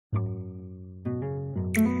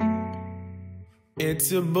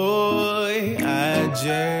It's your boy,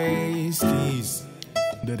 IJ Skis.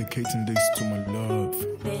 Dedicating this to my love.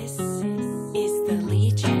 This is the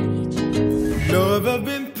Legion. Love, I've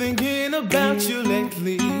been thinking about you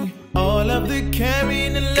lately. All of the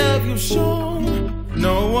caring and love you've shown.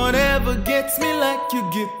 No one ever gets me like you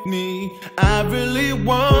get me. I really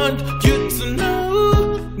want you to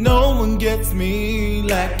know. No one gets me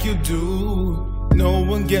like you do. No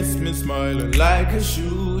one gets me smiling like I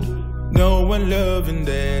should. No one loving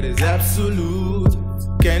that is absolute.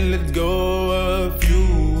 Can't let go of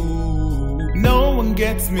you. No one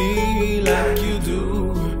gets me like you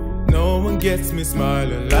do. No one gets me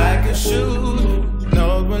smiling like I should.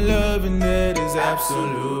 No one loving that is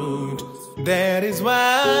absolute. That is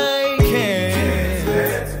why I can't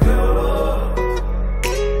let go.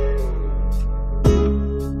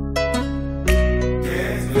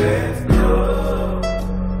 Can't let go.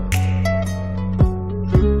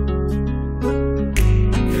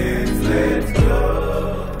 Can't let go.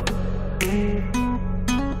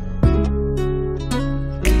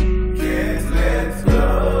 Can't let go.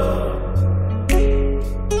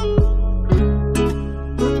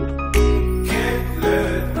 Can't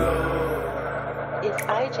let go. It's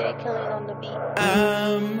IJ killing on the beat.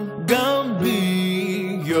 I'm gonna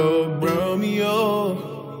be your Romeo.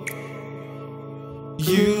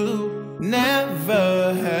 You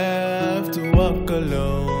never have to walk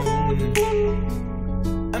alone.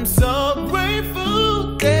 I'm so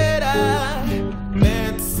grateful that I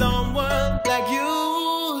met someone like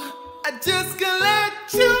you. I just can't let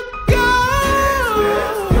you go.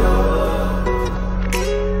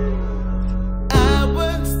 I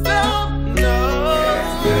won't stop, no.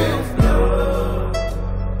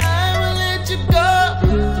 I will let you go.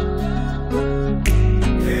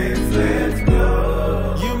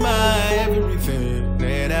 You're my everything,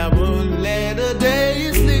 and I won't let a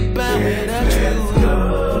day slip by without you.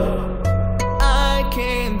 I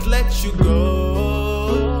can't let you go.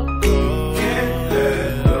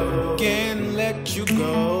 Can't let you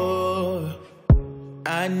go.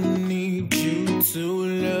 I need you to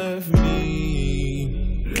love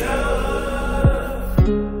me. Love.